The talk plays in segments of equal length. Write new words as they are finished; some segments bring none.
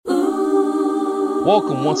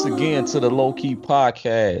Welcome once again to the Low Key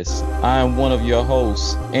Podcast. I am one of your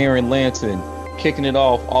hosts, Aaron Lanton, kicking it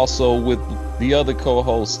off also with the other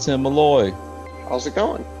co-host, Tim Malloy. How's it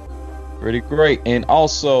going? Pretty great. And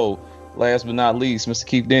also, last but not least, Mr.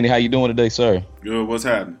 Keith Denny. How you doing today, sir? Good. What's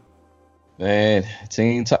happening? Man,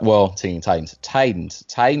 Teen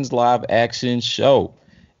Titans live action show.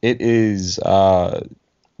 It is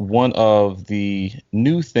one of the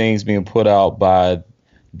new things being put out by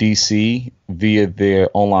DC via their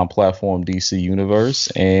online platform, DC Universe,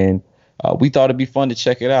 and we thought it'd be fun to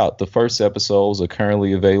check it out. The first episodes are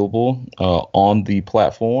currently available on the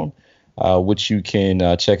platform, which you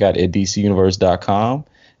can check out at dcuniverse.com.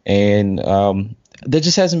 And there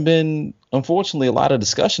just hasn't been, unfortunately, a lot of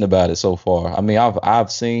discussion about it so far. I mean,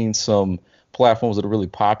 I've seen some platforms that are really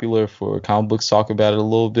popular for comic books talk about it a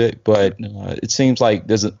little bit, but it seems like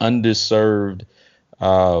there's an underserved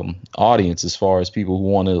audience as far as people who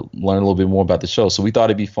want to learn a little bit more about the show. So we thought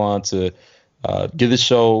it'd be fun to give the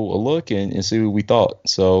show a look and see what we thought.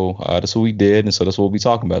 So that's what we did, and so that's what we'll be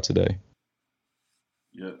talking about today.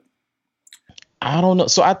 Yeah. I don't know.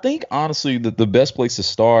 So I think honestly that the best place to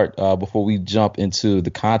start before we jump into the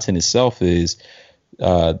content itself is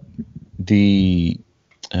the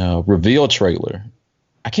reveal trailer.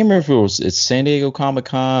 I can't remember if it was at San Diego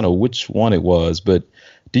Comic-Con or which one it was, but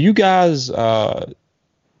do you guys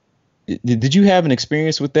did you have an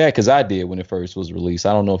experience with that? Because I did when it first was released.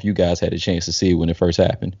 I don't know if you guys had a chance to see it when it first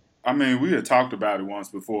happened. I mean, we had talked about it once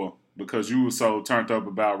before because you were so turned up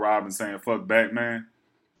about Robin saying "fuck Batman."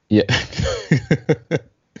 Yeah.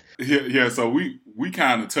 yeah. So we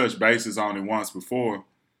kind of touched bases on it once before,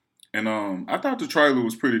 and I thought the trailer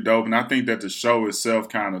was pretty dope, and I think that the show itself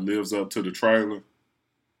kind of lives up to the trailer.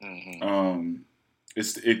 Mm-hmm.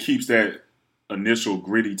 It keeps that initial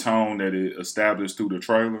gritty tone that it established through the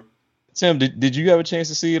trailer. Tim, did you have a chance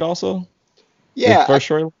to see it also? Yeah, the first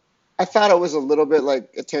trailer? I thought it was a little bit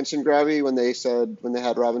like attention grabby when they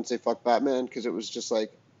had Robin say "fuck Batman" because it was just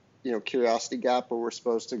like, curiosity gap where we're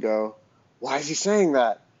supposed to go, why is he saying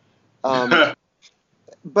that? But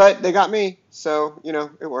they got me, so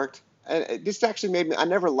it worked. And this actually made me. I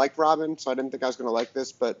never liked Robin, so I didn't think I was going to like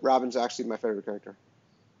this. But Robin's actually my favorite character.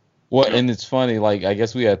 Well, and it's funny. Like I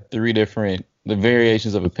guess we had three different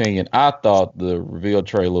variations of opinion. I thought the reveal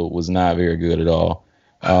trailer was not very good at all,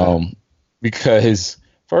 because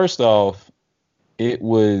first off, it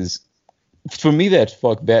was for me that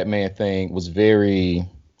 "fuck Batman" thing was very.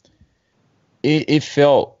 It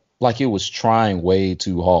felt like it was trying way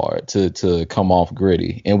too hard to come off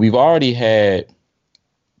gritty, and we've already had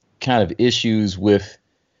kind of issues with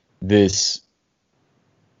this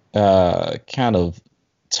kind of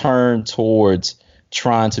turn towards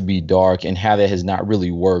trying to be dark and how that has not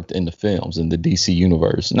really worked in the films in the DC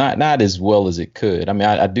universe, not as well as it could. I mean,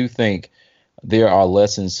 I do think there are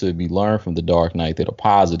lessons to be learned from The Dark Knight that are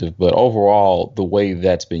positive, but overall the way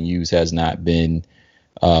that's been used has not been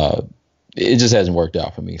it just hasn't worked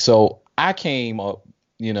out for me. So I came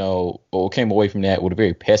away from that with a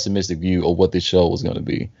very pessimistic view of what this show was going to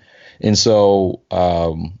be. And so,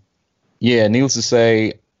 needless to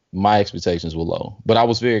say, my expectations were low, but I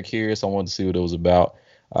was very curious. I wanted to see what it was about.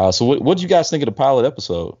 So what did you guys think of the pilot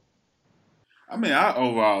episode? I mean, I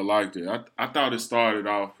overall liked it. I thought it started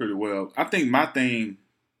off pretty well. I think my thing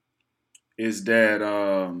is that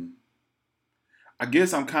I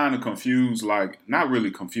guess I'm kind of confused, like not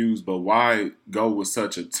really confused, but why go with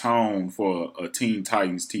such a tone for a Teen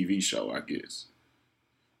Titans TV show, I guess.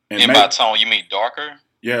 And by tone, you mean darker?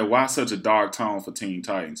 Yeah, why such a dark tone for Teen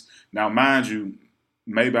Titans? Now, mind you,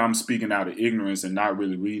 maybe I'm speaking out of ignorance and not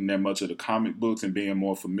really reading that much of the comic books and being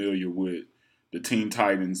more familiar with the Teen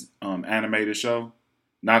Titans animated show.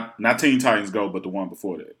 Not Teen Titans Go, but the one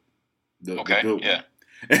before that. The good one. Yeah.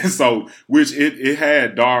 And so, which it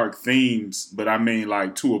had dark themes, but I mean,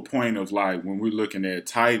 like, to a point of, like, when we're looking at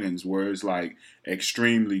Titans, where it's, like,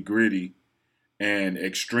 extremely gritty and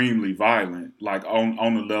extremely violent, like,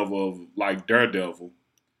 on the level of, like, Daredevil.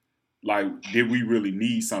 Like, did we really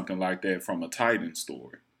need something like that from a Titan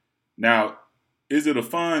story? Now, was it a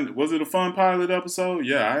fun pilot episode?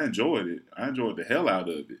 Yeah, I enjoyed it. I enjoyed the hell out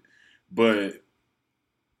of it. But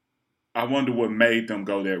I wonder what made them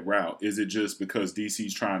go that route. Is it just because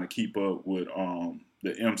DC's trying to keep up with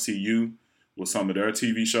the MCU with some of their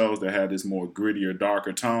TV shows that had this more grittier,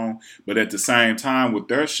 darker tone? But at the same time, with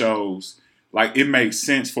their shows, like, it makes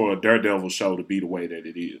sense for a Daredevil show to be the way that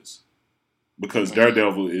it is. Because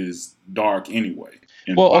Daredevil is dark anyway.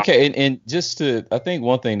 Well, okay, and just to, I think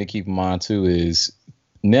one thing to keep in mind, too, is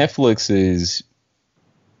Netflix's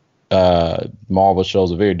Marvel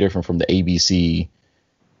shows are very different from the ABC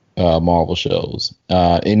Marvel shows,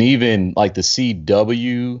 and even like the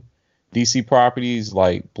CW DC properties,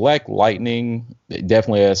 like Black Lightning, it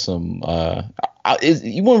definitely has some.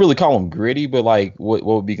 You wouldn't really call them gritty, but like what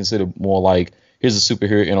would be considered more like here's a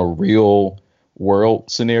superhero in a real world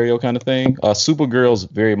scenario kind of thing. Supergirl's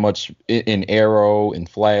very much in Arrow and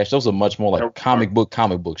Flash. Those are much more like comic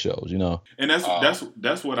book shows, you know. And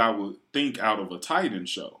that's what I would think out of a Titan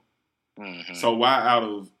show. Mm-hmm. So why out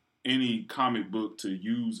of any comic book to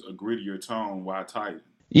use a grittier tone, why Titan?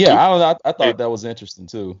 Yeah, I don't know. I thought that was interesting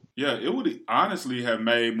too. Yeah, it would honestly have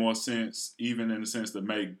made more sense, even in the sense to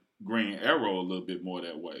make Green Arrow a little bit more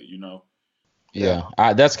that way, you know? Yeah,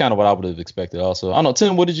 that's kind of what I would have expected also. I don't know,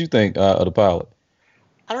 Tim, what did you think of the pilot?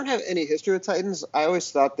 I don't have any history with Titans. I always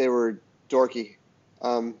thought they were dorky.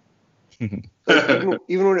 Even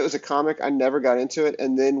when it was a comic, I never got into it.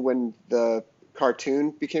 And then when the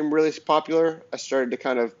cartoon became really popular, I started to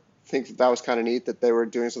kind of think that was kind of neat that they were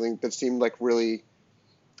doing something that seemed like really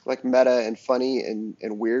like meta and funny and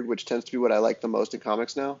weird, which tends to be what I like the most in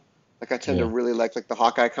comics now. Like I tend to really like the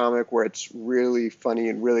Hawkeye comic where it's really funny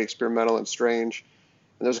and really experimental and strange.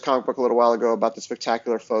 And there was a comic book a little while ago about the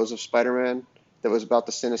Spectacular Foes of Spider-Man that was about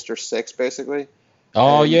the Sinister Six, basically.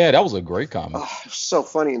 Oh, yeah, that was a great comic. So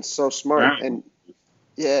funny and so smart. And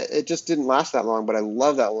yeah, it just didn't last that long, but I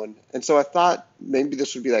love that one. And so I thought maybe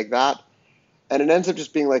this would be like that. And it ends up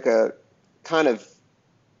just being like a kind of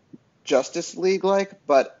Justice League-like,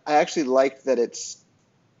 but I actually like that it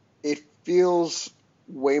feels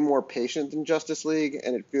way more patient than Justice League,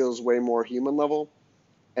 and it feels way more human level.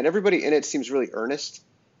 And everybody in it seems really earnest.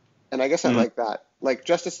 And I guess I like that. Like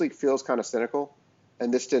Justice League feels kind of cynical,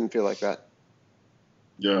 and this didn't feel like that.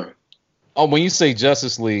 Yeah. Oh, when you say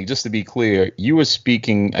Justice League, just to be clear, you were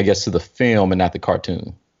speaking, I guess, to the film and not the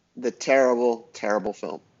cartoon. The terrible, terrible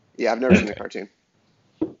film. Yeah, I've never seen the cartoon.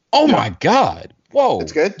 Oh my God! Whoa,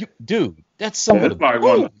 it's good, dude. That's some of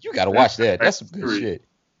the. You got to watch that. That's some good shit.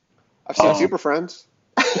 I've seen Super Friends.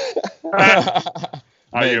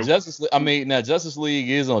 Man, Justice League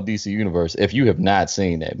is on DC Universe. If you have not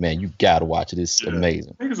seen that, man, you got to watch it. It's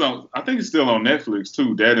amazing. I think it's still on Netflix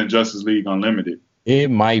too. That and Justice League Unlimited.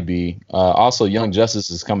 It might be. Also, Young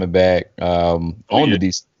Justice is coming back on the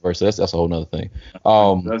DC Universe. So that's a whole nother thing.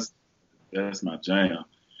 That's my jam.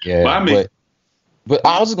 Yeah, but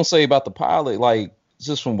I was just gonna say about the pilot, like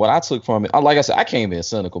just from what I took from it. Like I said, I came in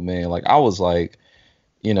cynical, man. Like I was like,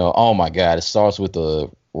 oh my God, it starts with the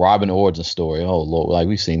Robin origin story. Oh Lord, like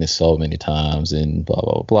we've seen this so many times and blah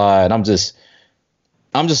blah blah. And I'm just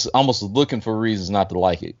almost looking for reasons not to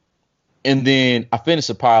like it. And then I finished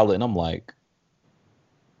the pilot and I'm like,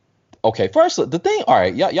 okay, first the thing, all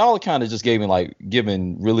right, y'all kind of just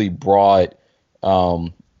giving really broad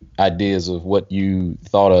ideas of what you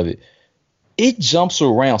thought of it. It jumps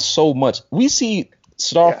around so much. We see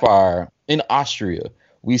Starfire in Austria.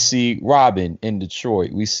 We see Robin in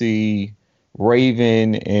Detroit. We see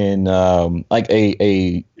Raven in like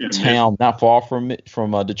a town not far from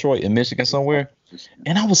Detroit in Michigan somewhere.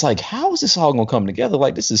 And I was like, how is this all gonna come together?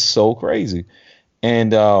 Like this is so crazy.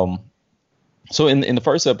 And so in the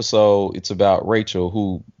first episode, it's about Rachel,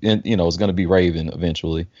 who is gonna be Raven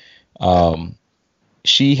eventually.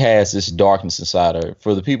 She has this darkness inside her.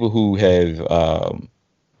 For the people who have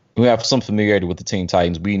some familiarity with the Teen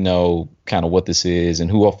Titans, we know kind of what this is and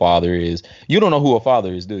who her father is. You don't know who her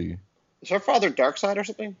father is, do you? Is her father Darkseid or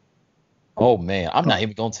something? Oh man, I'm not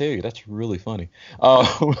even gonna tell you. That's really funny.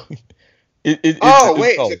 Is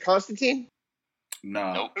it Constantine?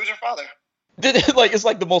 No. Nope. Who's her father? It's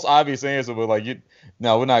like the most obvious answer, but like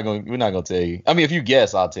we're not gonna tell you. I mean, if you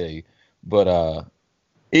guess, I'll tell you. But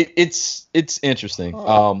it's interesting.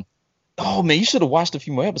 Oh man, you should have watched a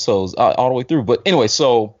few more episodes all the way through. But anyway,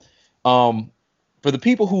 so for the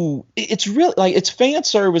people who it's really like it's fan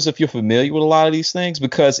service if you're familiar with a lot of these things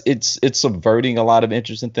because it's subverting a lot of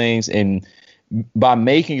interesting things and by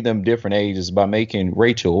making them different ages, by making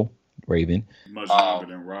Rachel Raven much younger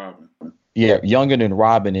than Robin. Yeah, younger than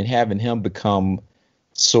Robin and having him become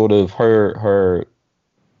sort of her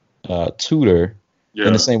tutor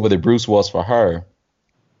in the same way that Bruce was for her.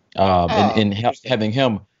 And having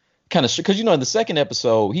him kind of because in the second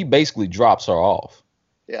episode he basically drops her off.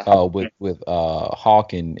 Yeah. With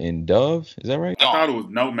Hawk and Dove, is that right? I thought it was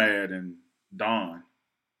Nomad and Dawn.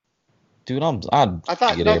 Dude, I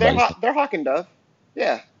thought they're Hawk and Dove.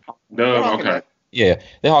 Yeah. Dove, okay. Yeah,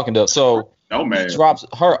 they're Hawk and Dove. So Nomad he drops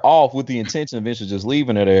her off with the intention of eventually just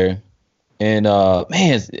leaving her there. And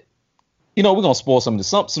man, we're gonna spoil some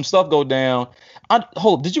stuff go down.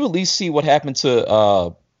 Did you at least see what happened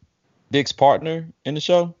to Dick's partner in the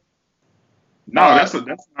show? No, that's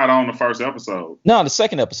not on the first episode. No, the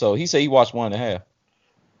second episode. He said he watched 1.5.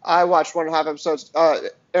 I watched 1.5 episodes.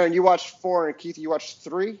 Aaron, you watched 4, and Keith, you watched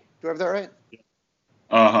 3. Do I have that right?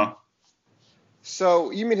 Uh-huh.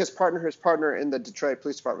 So you mean his partner in the Detroit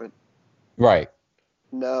Police Department? Right.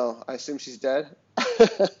 No, I assume she's dead.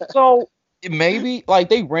 So maybe like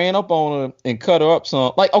they ran up on her and cut her up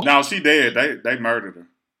some. Like, okay. No, she dead. They murdered her.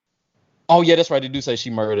 Oh yeah, that's right. They do say she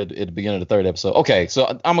murdered at the beginning of the 3rd episode. Okay, so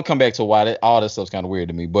I'm gonna come back to why all that stuff's kind of weird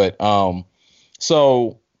to me. But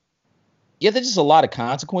so yeah, there's just a lot of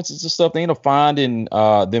consequences and stuff. They end up finding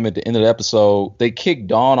them at the end of the episode. They kick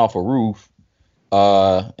Dawn off a roof.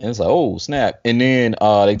 And it's like, oh snap! And then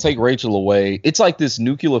they take Rachel away. It's like this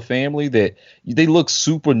nuclear family that they look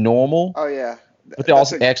super normal. Oh yeah, but they're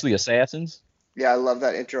also actually assassins. Yeah, I love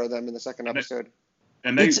that intro of them in the 2nd episode.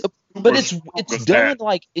 And it's done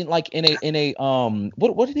like in a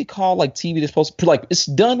what do they call like TV that's supposed to, like, it's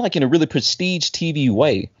done like in a really prestige TV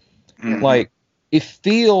way. Mm-hmm. Like it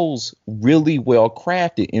feels really well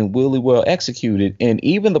crafted and really well executed, and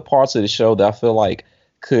even the parts of the show that I feel like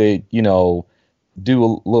could, you know, do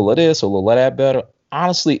a little of this or a little of that better,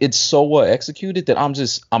 honestly, it's so well executed that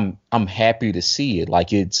I'm happy to see it. Like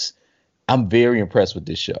I'm very impressed with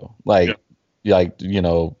this show. Like you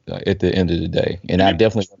know, at the end of the day, and I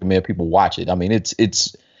definitely recommend people watch it. I mean, it's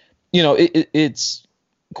you know, it's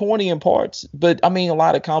corny in parts, but I mean, a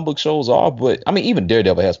lot of comic book shows are. But I mean, even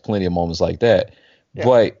Daredevil has plenty of moments like that. Yeah.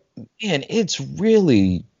 But man, it's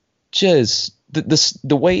really just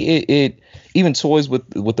the way it even toys with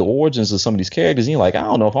the origins of some of these characters. And you're like, I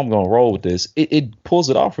don't know if I'm gonna roll with this. It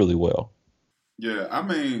pulls it off really well. Yeah, I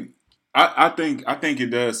mean, I think it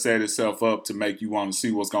does set itself up to make you want to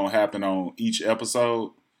see what's gonna happen on each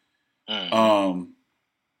episode. Mm-hmm.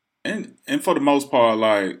 And for the most part,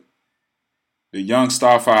 like the young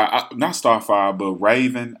Starfire, not Starfire, but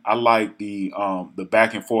Raven, I like the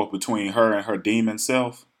back and forth between her and her demon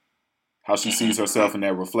self. How she sees herself in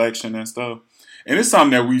that reflection and stuff. And it's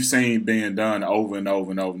something that we've seen being done over and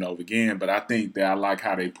over and over and over again. But I think that I like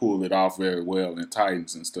how they pull it off very well in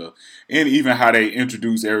Titans and stuff. And even how they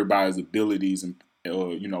introduce everybody's abilities and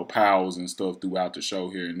you know, powers and stuff throughout the show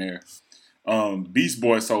here and there. Beast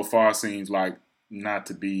Boy so far seems like not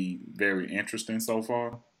to be very interesting so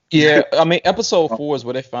far. Yeah, I mean, episode 4 is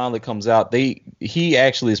where it finally comes out. He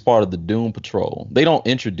actually is part of the Doom Patrol. They don't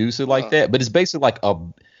introduce it like that, but it's basically like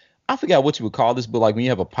I forgot what you would call this, but like when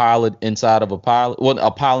you have a pilot inside of a pilot, well, a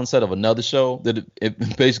pilot inside of another show, that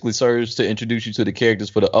it basically serves to introduce you to the characters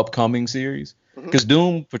for the upcoming series. Because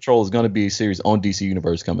Doom Patrol is going to be a series on DC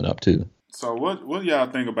Universe coming up too. So what do y'all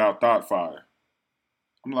think about Thoughtfire?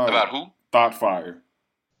 I'm like, about who? Thoughtfire.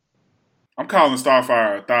 I'm calling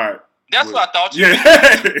Starfire a thought. That's what I thought you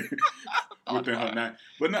within her name.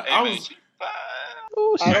 But no, hey,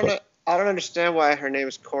 I don't understand why her name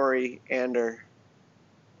is Corey Ander.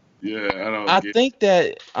 Yeah, I think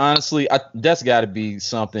that honestly, that's got to be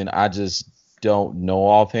something I just don't know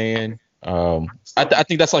offhand. I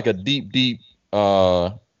think that's like a deep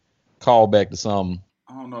callback to some.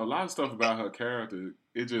 I don't know, a lot of stuff about her character.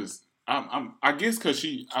 It just, I guess because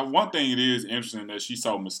one thing it is interesting that she's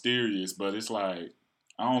so mysterious, but it's like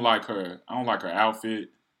I don't like her outfit.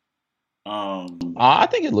 I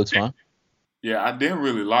think it looks fun. Yeah, I didn't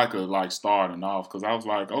really like her like starting off because I was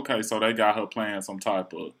like, okay, so they got her playing some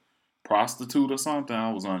type of prostitute or something.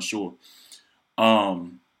 I was unsure. But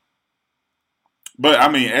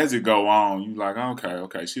I mean, as it go on, you like,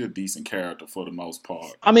 okay, she's a decent character for the most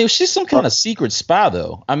part. I mean, she's some kind of secret spy,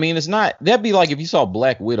 though. I mean, it's not. That'd be like if you saw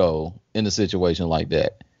Black Widow in a situation like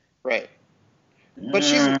that. Right. But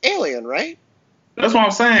she's an alien, right? That's what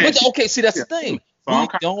I'm saying. But, okay, see, that's the thing.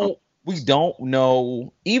 We don't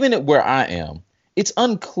know. Even at where I am, it's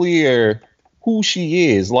unclear who she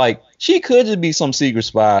is. Like, she could just be some secret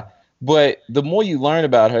spy. But the more you learn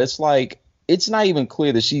about her, it's like it's not even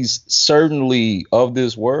clear that she's certainly of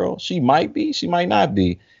this world. She might be. She might not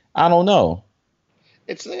be. I don't know.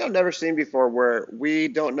 It's something I've never seen before where we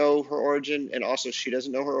don't know her origin and also she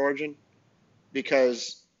doesn't know her origin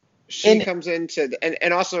because she comes into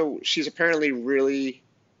and also she's apparently really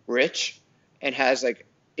rich and has like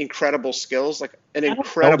incredible skills, like an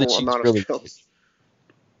incredible amount of skills.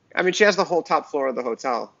 I mean, she has the whole top floor of the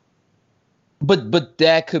hotel. But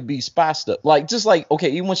that could be spy stuff. Like, just like,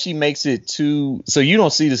 okay, even when she makes it to, so you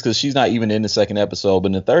don't see this because she's not even in the 2nd episode, but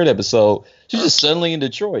in the 3rd episode, she's just suddenly in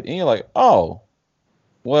Detroit. And you're like, oh,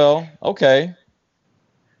 well, okay.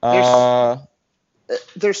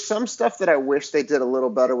 There's some stuff that I wish they did a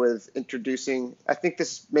little better with introducing. I think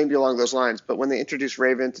this may be along those lines, but when they introduced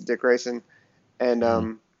Raven to Dick Grayson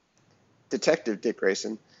and Detective Dick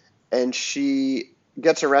Grayson, and she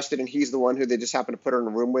gets arrested and he's the one who they just happen to put her in a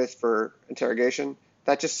room with for interrogation,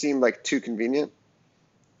 that just seemed like too convenient.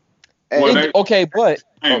 okay, but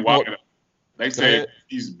they said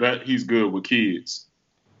he's good with kids.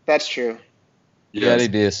 That's true. Yes. Yeah, they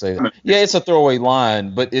did say that. Yeah, it's a throwaway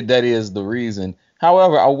line, but that is the reason.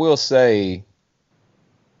 However, I will say,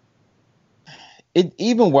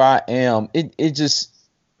 even where I am, it just,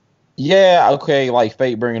 yeah, okay, like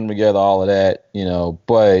fate bringing them together, all of that,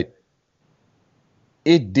 but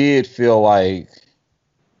it did feel like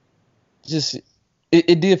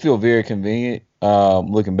it did feel very convenient,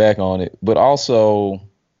 looking back on it, but also,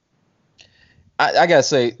 I gotta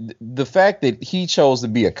say, the fact that he chose to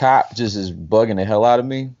be a cop just is bugging the hell out of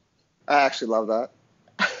me. I actually love that.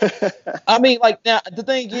 I mean, like, now the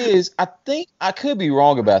thing is, I think I could be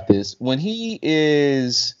wrong about this. When he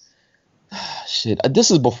is, this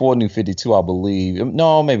is before New 52, I believe.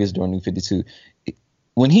 No, maybe it's during New 52.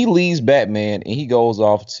 When he leaves Batman and he goes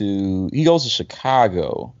to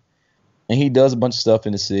Chicago, and he does a bunch of stuff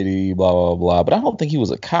in the city, blah blah blah. But I don't think he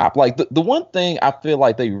was a cop. Like the one thing I feel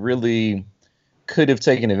like they really could have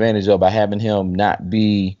taken advantage of by having him not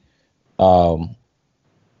be in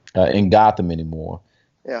Gotham anymore.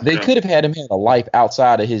 Yeah. They could have had him have a life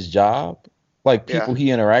outside of his job, like people he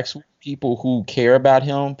interacts with, people who care about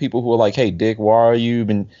him, people who are like, hey, Dick, why are you?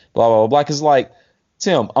 And blah, blah, blah. Because, like,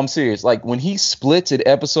 Tim, I'm serious. Like, when he splits at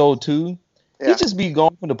episode 2, he just be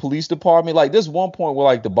gone from the police department. Like, there's one point where,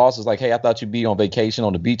 like, the boss is like, hey, I thought you'd be on vacation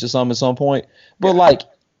on the beach or something at some point. But, like,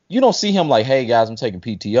 you don't see him like, hey, guys, I'm taking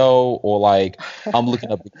PTO, or, like, I'm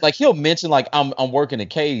looking up. Like, he'll mention, like, I'm working a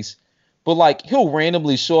case. But, like, he'll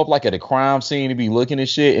randomly show up, like, at a crime scene and be looking at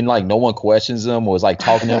shit, and, like, no one questions him or is, like,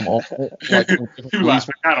 talking to him. I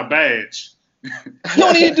got a badge. You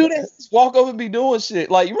don't need to do that. Just walk over and be doing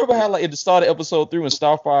shit. Like, you remember how, like, at the start of episode 3 when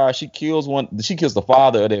Starfire, she kills the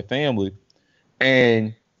father of their family,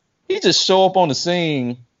 and he just show up on the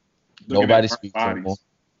scene. Nobody speaks to him.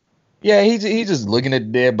 Yeah, he just looking at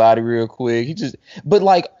the dead body real quick. But,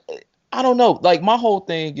 like, I don't know. Like, my whole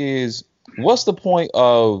thing is, what's the point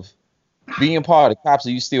of being part of the cops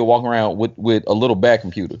and you still walking around with a little back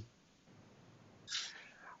computer?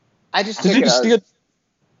 I just think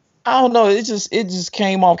I don't know. It just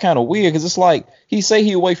came off kind of weird because it's like he say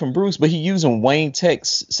he away from Bruce, but he using Wayne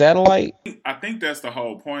Tech's satellite. I think that's the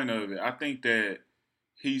whole point of it. I think that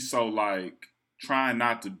he's so like trying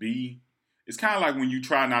not to be. It's kind of like when you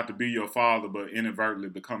try not to be your father, but inadvertently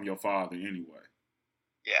become your father anyway.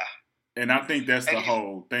 Yeah. And I think that's the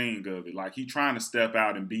whole thing of it. Like, he trying to step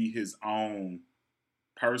out and be his own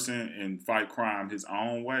person and fight crime his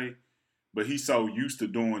own way. But he's so used to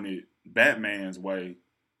doing it Batman's way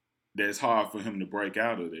that it's hard for him to break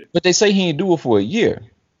out of it. But they say he didn't do it for a year.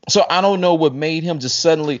 So I don't know what made him just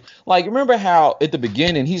suddenly... Like, remember how at the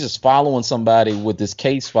beginning he's just following somebody with this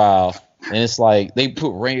case file, and it's like they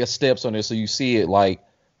put radio steps on there so you see it like...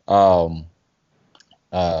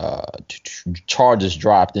 charges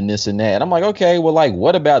dropped and this and that. And I'm like, okay, well, like,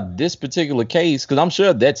 what about this particular case? Because I'm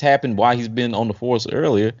sure that's happened while he's been on the force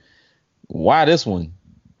earlier. Why this one?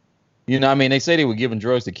 You know what I mean? They say they were giving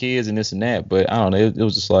drugs to kids and this and that, but I don't know. It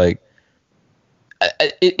was just like,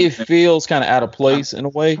 it feels kind of out of place in a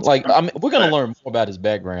way. Like, I mean, we're going to learn more about his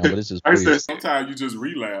background, but it's just weird. I said sometimes you just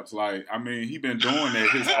relapse. Like, I mean, he been doing that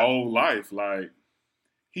his whole life. Like,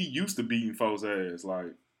 he used to beating folks' ass. Like,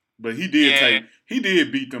 but he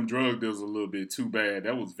did beat them drug dealers a little bit too bad.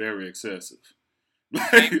 That was very excessive.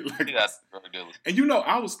 And you know,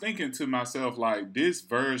 I was thinking to myself, like, this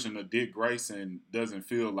version of Dick Grayson doesn't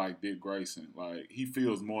feel like Dick Grayson. Like, he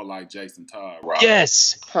feels more like Jason Todd. Right?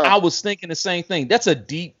 Yes, I was thinking the same thing. That's a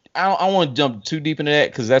deep. I don't want to jump too deep into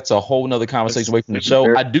that because that's a whole nother conversation away from the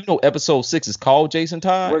show. I do know episode 6 is called Jason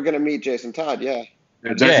Todd. We're gonna meet Jason Todd. Yeah.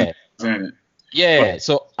 Yeah,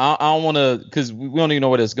 so I don't want to, because we don't even know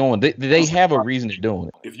where that's going. They have a reason to doing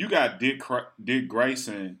it. If you got Dick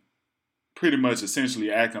Grayson pretty much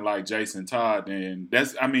essentially acting like Jason Todd, then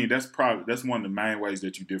that's one of the main ways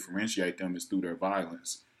that you differentiate them is through their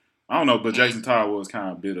violence. I don't know, but Jason Todd was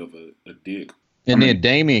kind of a bit of a dick. And then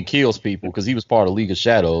Damian kills people because he was part of League of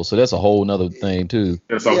Shadows, so that's a whole nother thing too.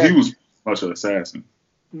 Yeah, so he was much of an assassin.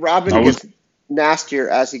 Robin gets nastier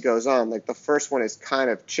as he goes on. Like, the first one is kind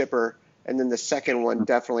of chipper. And then the second one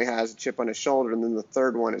definitely has a chip on his shoulder, and then the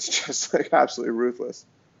third one is just like absolutely ruthless.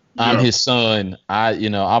 I'm his son.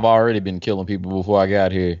 I've already been killing people before I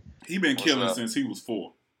got here. He been killing since he was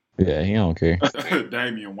 4. Yeah, he don't care.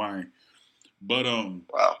 Damian Wayne. But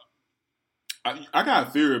wow. I got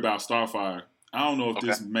a theory about Starfire. I don't know if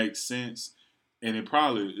this makes sense, and it's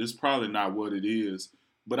probably not what it is.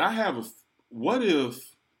 But I have what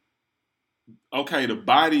if the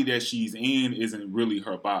body that she's in isn't really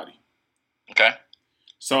her body? Okay.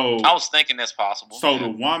 So I was thinking that's possible. So the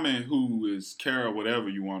woman who is Kara, whatever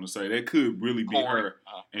you want to say, that could really be her,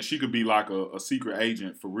 and she could be like a secret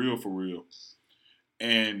agent for real.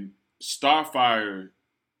 And Starfire,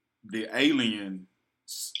 the alien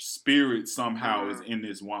spirit, somehow is in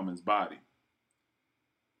this woman's body,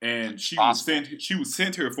 and she was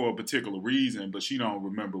sent here for a particular reason, but she don't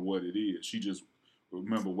remember what it is. She just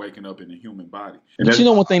remember waking up in a human body. But you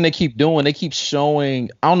know one thing they keep doing? They keep showing.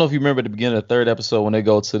 I don't know if you remember at the beginning of the third episode when they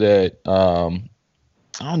go to that. I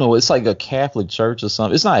don't know. It's like a Catholic church or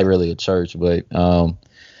something. It's not really a church, but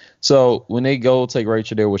so when they go take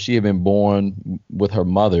Rachel there, where she had been born with her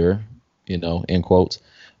mother, in quotes,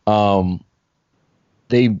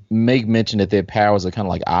 they make mention that their powers are kind of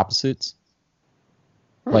like opposites.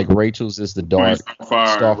 Like Rachel's is the dark,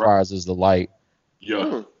 Starfire's is the light.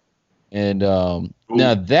 Yeah. And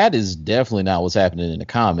now that is definitely not what's happening in the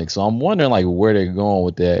comics. So I'm wondering like where they're going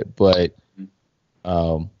with that. But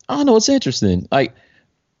I don't know. It's interesting. Like,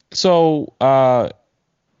 so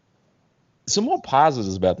some more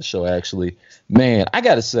positives about the show, actually. Man, I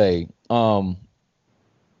got to say, I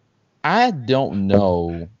don't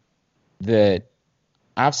know that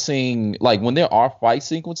I've seen, like, when there are fight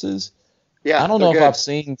sequences, I don't know if I've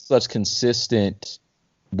seen such consistent,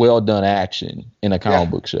 well done action in a comic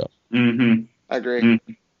book show. Mm-hmm. I agree.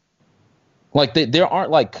 Mm-hmm. Like there aren't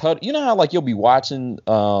like cut. You know how like you'll be watching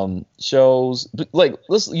shows, but like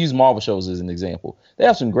let's use Marvel shows as an example. They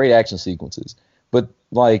have some great action sequences, but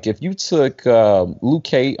like if you took Luke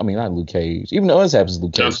Cage, I mean not Luke Cage, even though this happens to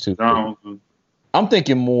Luke Cage too. I'm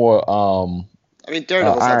thinking more. I mean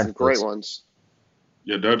Daredevil's had some great ones.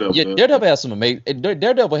 Yeah, Daredevil. Yeah, Daredevil has some amazing.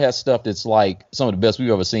 Daredevil has stuff that's like some of the best we've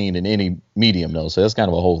ever seen in any medium, though. So that's kind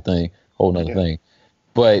of a whole nother thing.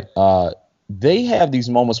 But they have these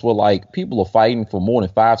moments where like people are fighting for more than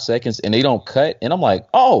 5 seconds and they don't cut, and I'm like,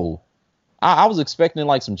 oh, I was expecting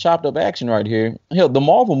like some chopped up action right here. Hell, the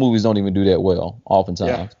Marvel movies don't even do that well, oftentimes.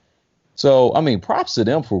 Yeah. So I mean, props to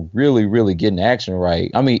them for really, really getting action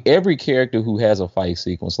right. I mean, every character who has a fight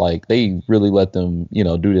sequence, like they really let them,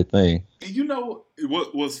 do their thing. You know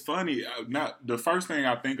what was funny? Not the first thing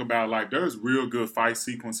I think about, like there's real good fight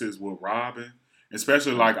sequences with Robin.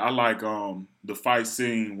 Especially like I like the fight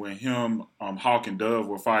scene when him, Hawk and Dove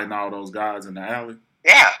were fighting all those guys in the alley.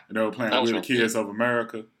 Yeah. And they were playing We're the Kids of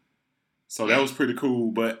America. So that was pretty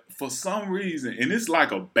cool. But for some reason, and it's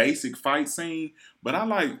like a basic fight scene, but I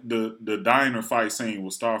like the diner fight scene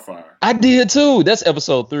with Starfire. I did too. That's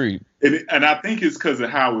episode 3. And I think it's because of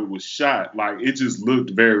how it was shot. Like it just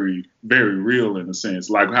looked very, very real in a sense.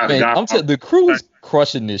 Like how the crew is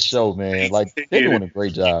crushing this show, man. Like they're doing a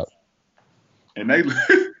great job. And they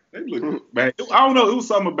look bad. I don't know. It was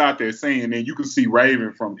something about that scene. And then you can see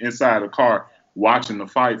Raven from inside the car watching the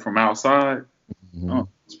fight from outside. Mm-hmm. Oh,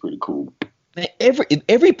 it's pretty cool.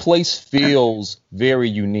 Every place feels very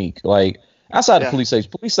unique. Like outside of police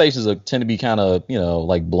stations tend to be kind of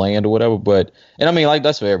like bland or whatever. But and I mean like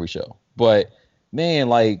that's for every show. But man,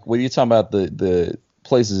 like when you're talking about the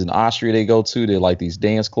places in Austria they go to, they're like these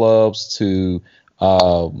dance clubs to.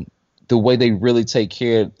 The way they really take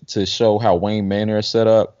care to show how Wayne Manor is set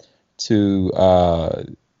up to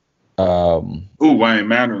Wayne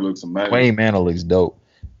Manor looks amazing. Wayne Manor looks dope.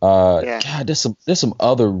 God, there's some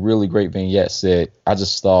other really great vignettes that I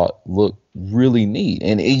just thought looked really neat.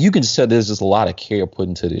 And you can just tell there's just a lot of care put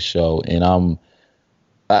into this show. And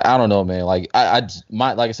I don't know, man. Like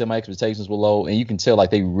like I said, my expectations were low, and you can tell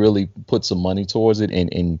like they really put some money towards it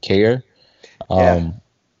and care.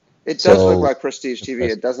 It does look like prestige TV.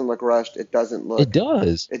 It doesn't look rushed. It doesn't look. It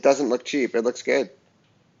does. It doesn't look cheap. It looks good.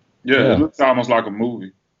 Yeah, it looks almost like a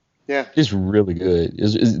movie. Yeah, it's really good.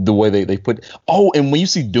 It's the way they put. Oh, and when you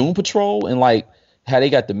see Doom Patrol and like how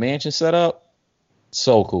they got the mansion set up,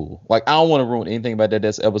 so cool. Like I don't want to ruin anything about that.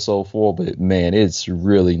 That's episode 4, but man, it's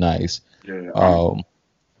really nice. Yeah.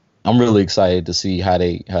 I'm really excited to see how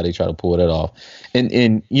they try to pull that off. And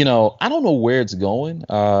I don't know where it's going.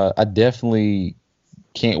 I definitely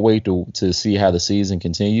can't wait to see how the season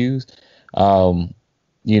continues. I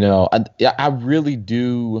really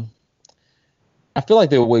do. I feel like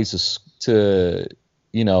there are ways to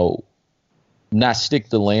not stick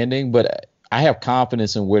the landing, but I have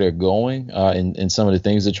confidence in where they're going in some of the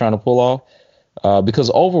things they're trying to pull off.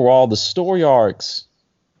 Because overall, the story arcs,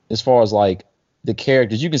 as far as like the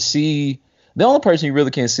characters, you can see the only person you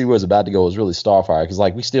really can't see where it's about to go is really Starfire, because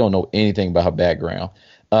like we still don't know anything about her background.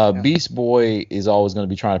 Beast Boy is always going to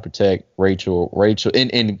be trying to protect Rachel,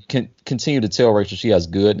 and continue to tell Rachel she has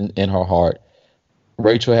good in her heart.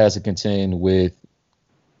 Rachel has to contend with,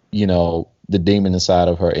 the demon inside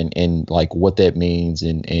of her and like what that means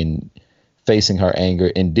and facing her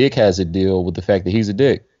anger, and Dick has to deal with the fact that he's a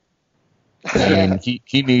dick, and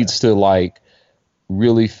he needs to like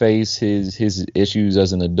really face his issues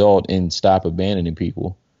as an adult and stop abandoning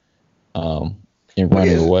people, and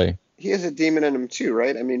running away. He has a demon in him too,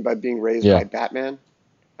 right? I mean, by being raised by Batman.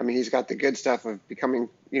 I mean, he's got the good stuff of becoming,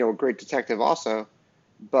 a great detective also,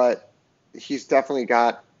 but he's definitely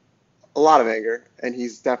got a lot of anger, and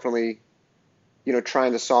he's definitely,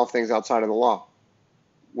 trying to solve things outside of the law,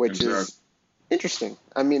 which is interesting.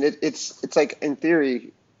 I mean, it's like, in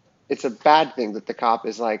theory, it's a bad thing that the cop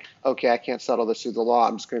is like, okay, I can't settle this through the law.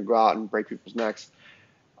 I'm just going to go out and break people's necks.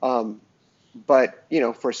 But,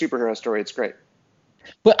 for a superhero story, it's great.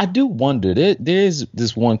 But I do wonder, there's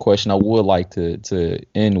this one question I would like to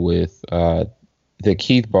end with that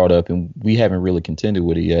Keith brought up, and we haven't really contended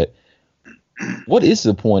with it yet. What is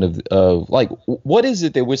the point of like, what is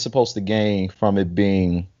it that we're supposed to gain from it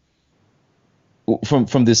being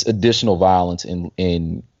from this additional violence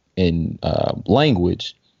in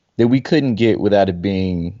language that we couldn't get without it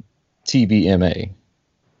being TVMA?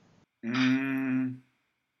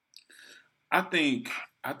 I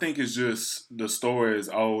think it's just the story is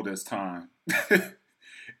old as time.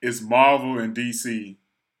 It's Marvel and DC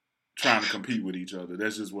trying to compete with each other.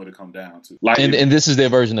 That's just what it comes down to. Like, and this is their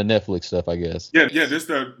version of Netflix stuff, I guess. Yeah, this is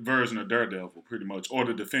their version of Daredevil, pretty much, or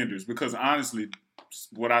the Defenders. Because honestly,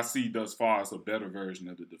 what I see thus far is a better version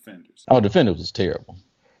of the Defenders. Oh, Defenders was terrible.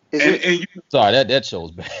 Sorry, that show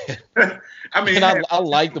was bad. I mean, I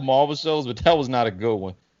like the Marvel shows, but that was not a good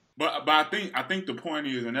one. But I think the point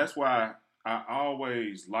is, and that's why I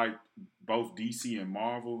always liked both DC and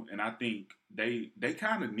Marvel, and I think they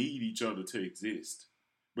kind of need each other to exist.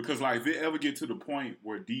 Because like if it ever get to the point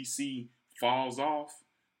where DC falls off,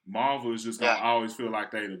 Marvel is just gonna always feel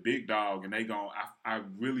like they the big dog, and I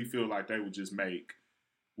really feel like they would just make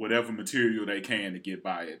whatever material they can to get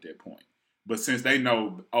by at that point. But since they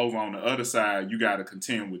know over on the other side you got to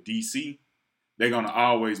contend with DC, they're going to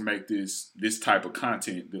always make this type of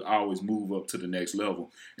content to always move up to the next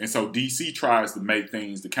level. And so DC tries to make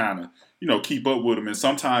things to kind of, keep up with them. And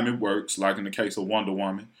sometimes it works, like in the case of Wonder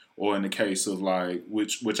Woman, or in the case of like,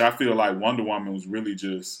 which I feel like Wonder Woman was really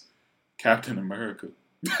just Captain America.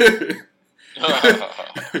 The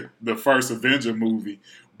first Avenger movie.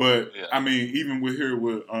 But, I mean, even with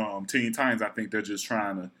Teen Titans, I think they're just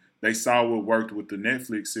they saw what worked with the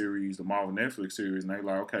Netflix series, the Marvel Netflix series, and they're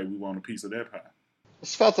like, okay, we want a piece of that pie.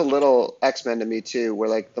 This felt a little X-Men to me, too, where,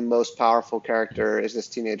 like, the most powerful character is this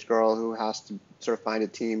teenage girl who has to sort of find a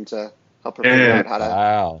team to help her figure out how to...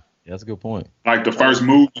 Wow, that's a good point. Like the first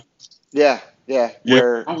movie. Yeah,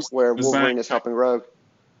 where Wolverine is helping Rogue.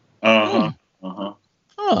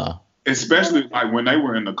 Especially, like, when they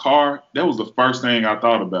were in the car, that was the first thing I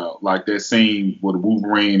thought about. Like, that scene with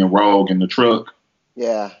Wolverine and Rogue in the truck.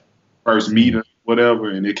 Yeah. First meeting, whatever,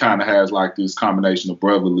 and it kind of has like this combination of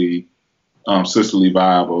brotherly, sisterly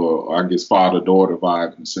vibe, or I guess father-daughter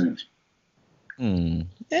vibe in a sense.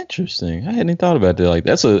 Interesting. I hadn't thought about that. Like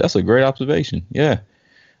that's a great observation. Yeah.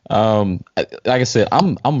 Like I said,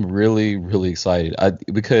 I'm really, really excited.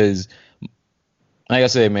 Because, like I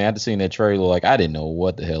said, man, after seeing that trailer, like I didn't know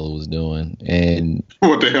what the hell it was doing, and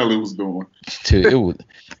what the hell it was doing.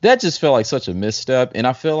 That just felt like such a misstep, and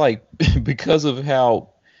I feel like because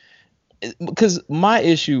my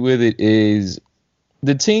issue with it is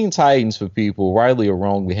the Teen Titans, for people, rightly or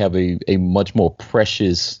wrongly, have a much more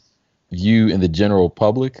precious view in the general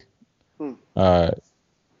public.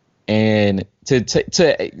 And to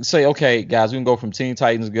say, okay, guys, we can go from Teen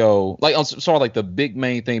Titans Go, like, I'm sorry, like the big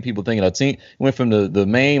main thing people thinking of, went from the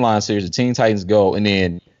mainline series to Teen Titans Go, and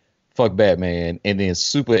then fuck Batman, and then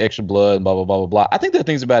super extra blood, and blah, blah, blah, blah, blah. I think there are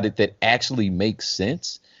things about it that actually make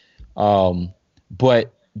sense.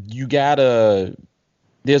 But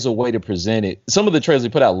there's a way to present it. Some of the trailers they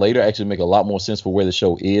put out later actually make a lot more sense for where the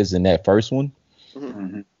show is than that first one.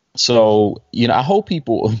 Mm-hmm. So, I hope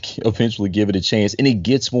people eventually give it a chance and it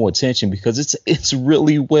gets more attention, because it's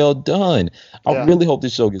really well done. I really hope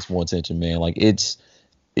this show gets more attention, man. Like it's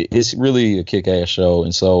really a kick-ass show.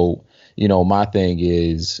 And so, my thing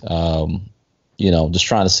is, just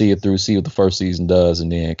trying to see it through, see what the first season does, and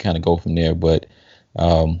then kind of go from there. But,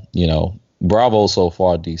 bravo so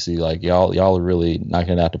far, DC. Like y'all are really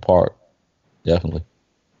knocking it out the park. Definitely.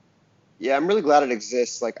 Yeah, I'm really glad it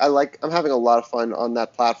exists. Like I'm having a lot of fun on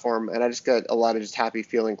that platform, and I just got a lot of just happy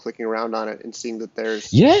feeling clicking around on it and seeing that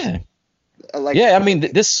there's I mean,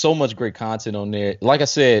 there's so much great content on there. Like I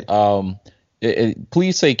said,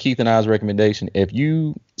 please say Keith and I's recommendation. If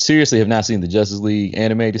you seriously have not seen the Justice League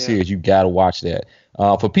animated series, you got to watch that.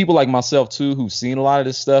 For people like myself too, who've seen a lot of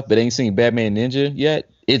this stuff but ain't seen Batman Ninja yet,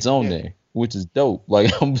 it's on there. which is dope.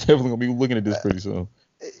 Like I'm definitely gonna be looking at this pretty soon.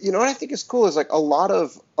 You know what I think is cool is like a lot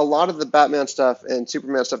of the Batman stuff and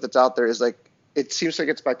Superman stuff that's out there is like it seems like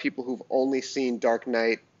it's by people who've only seen Dark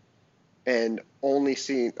Knight and only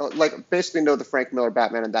seen like basically know the Frank Miller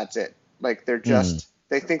Batman and that's it. Like they're just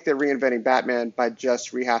they think they're reinventing Batman by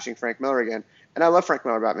just rehashing Frank Miller again. And I love Frank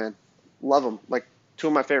Miller Batman, love him. Like two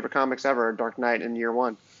of my favorite comics ever are Dark Knight and Year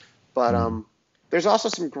One. But there's also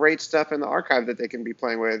some great stuff in the archive that they can be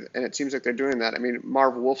playing with, and it seems like they're doing that. I mean,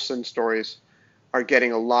 Marv Wolfson stories are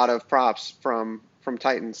getting a lot of props from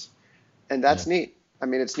Titans, and that's neat. I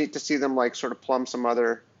mean, it's neat to see them like sort of plumb some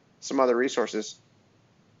other resources.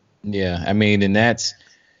 Yeah, I mean, and that's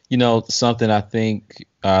something I think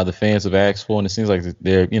the fans have asked for, and it seems like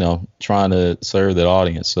they're trying to serve that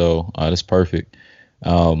audience. So that's perfect.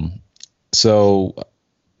 So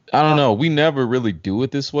I don't know. We never really do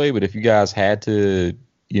it this way, but if you guys had to,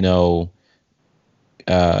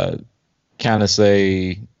 kind of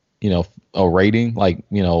say, a rating, like,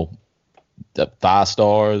 the 5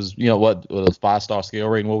 stars, what a 5-star scale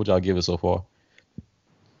rating, what would y'all give it so far?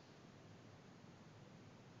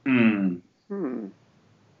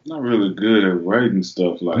 Not really good at rating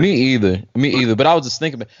stuff like Me either. But I was just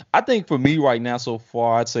thinking, I think for me right now so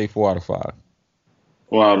far, I'd say 4 out of 5.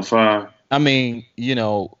 4 out of 5. I mean,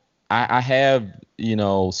 I have,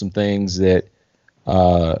 some things that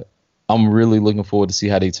I'm really looking forward to see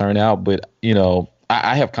how they turn out. But,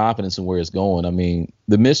 I have confidence in where it's going. I mean,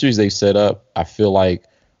 the mysteries they set up, I feel like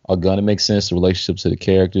are going to make sense. The relationships to the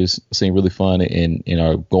characters seem really fun and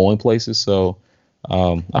are going places. So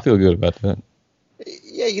I feel good about that.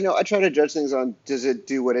 Yeah, I try to judge things on does it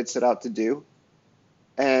do what it set out to do?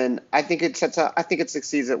 And I think it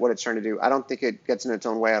succeeds at what it's trying to do. I don't think it gets in its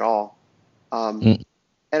own way at all. And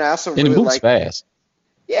I also really it moves like fast.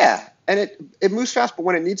 Yeah, and it moves fast, but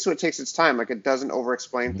when it needs to, it takes its time. Like it doesn't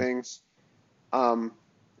over-explain things.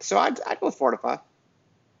 So I'd go with 4 out of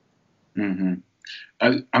 5.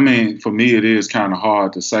 I mean, for me, it is kind of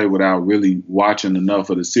hard to say without really watching enough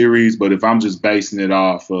of the series. But if I'm just basing it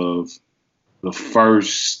off of the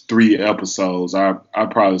first 3 episodes, I'd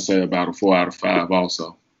probably say about a 4 out of 5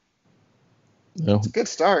 also. It's a good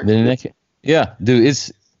start. Yeah, dude,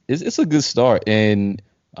 it's a good start. And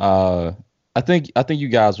I think you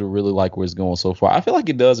guys will really like where it's going so far. I feel like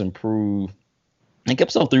it does improve. I think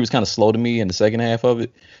episode 3 was kind of slow to me in the second half of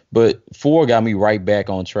it, but 4 got me right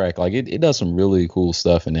back on track. Like it does some really cool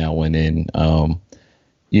stuff in that one. And,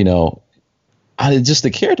 just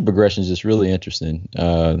the character progression is just really interesting.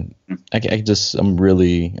 I'm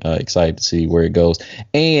really excited to see where it goes.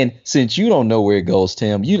 And since you don't know where it goes,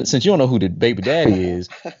 Tim, since you don't know who the baby daddy is,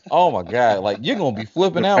 oh my God, like you're going to be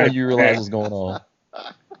flipping out when you realize what's going on.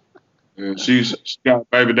 Yeah, she got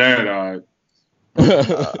baby daddy, all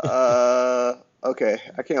right. Okay,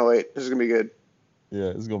 I can't wait. This is gonna be good. Yeah,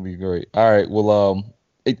 it's gonna be great. All right, well,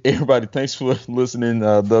 everybody, thanks for listening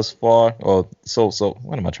thus far. So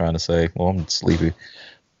what am I trying to say? Well, I'm sleepy.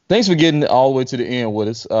 Thanks for getting all the way to the end with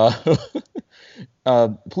us.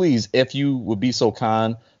 Please, if you would be so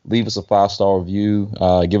kind, leave us a 5-star review.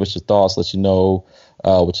 Give us your thoughts. Let you know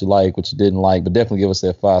what you like, what you didn't like, but definitely give us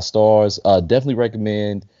that 5 stars. Definitely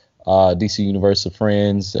recommend DC Universe to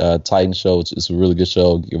friends. Titan show, it's a really good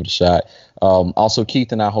show. Give it a shot. Also,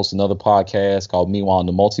 Keith and I host another podcast called Meanwhile in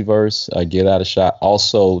the Multiverse. Give that a shot.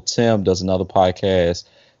 Also, Tim does another podcast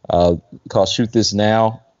called Shoot This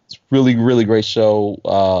Now. It's really, really great show.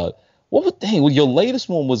 Your latest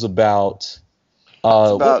one was about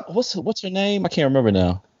what's her name? I can't remember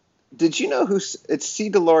now. Did you know it's C.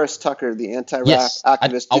 Dolores Tucker, the anti-rap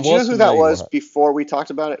activist? Did you know who that was before we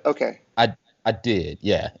talked about it? Okay. I did,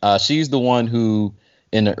 yeah. She's the one who,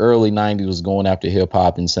 in the early '90s, was going after hip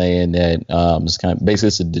hop and saying that it's kind of basically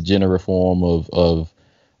it's a degenerate form of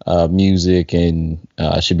music and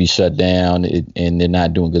should be shut down. And they're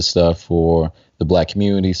not doing good stuff for the black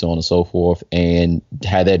community, so on and so forth. And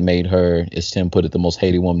how that made her, as Tim put it, the most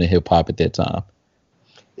hated woman in hip hop at that time.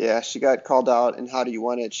 Yeah, she got called out in How Do You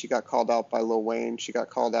Want It? She got called out by Lil Wayne. She got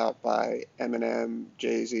called out by Eminem,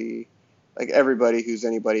 Jay-Z, like everybody who's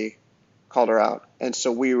anybody called her out. And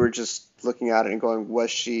so we were just looking at it and going, was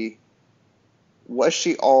she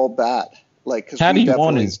all bad? Like, cause How Do You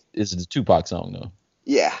Want It is the Tupac song though.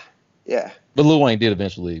 Yeah. But Lil Wayne did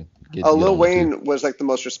eventually get Lil Wayne was like the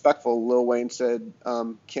most respectful. Lil Wayne said,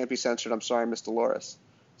 can't be censored. I'm sorry, Miss Dolores.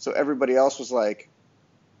 So everybody else was like,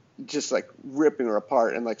 just like ripping her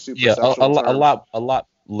apart and like super sexual terms. a lot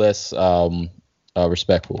less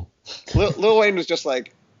respectful. Lil Wayne was just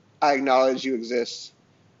like, I acknowledge you exist,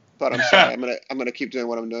 but I'm sorry. I'm gonna keep doing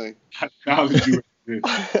what I'm doing. I acknowledge you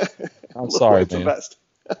exist. I'm sorry, man. The best.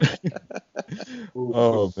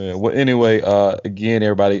 Oh man. Well, anyway, again,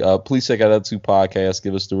 everybody, please check out our 2 podcasts.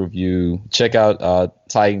 Give us the review. Check out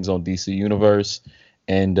Titans on DC Universe,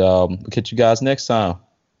 and we'll catch you guys next time.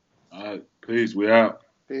 All right, peace. We out.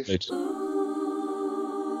 Peace. Thanks.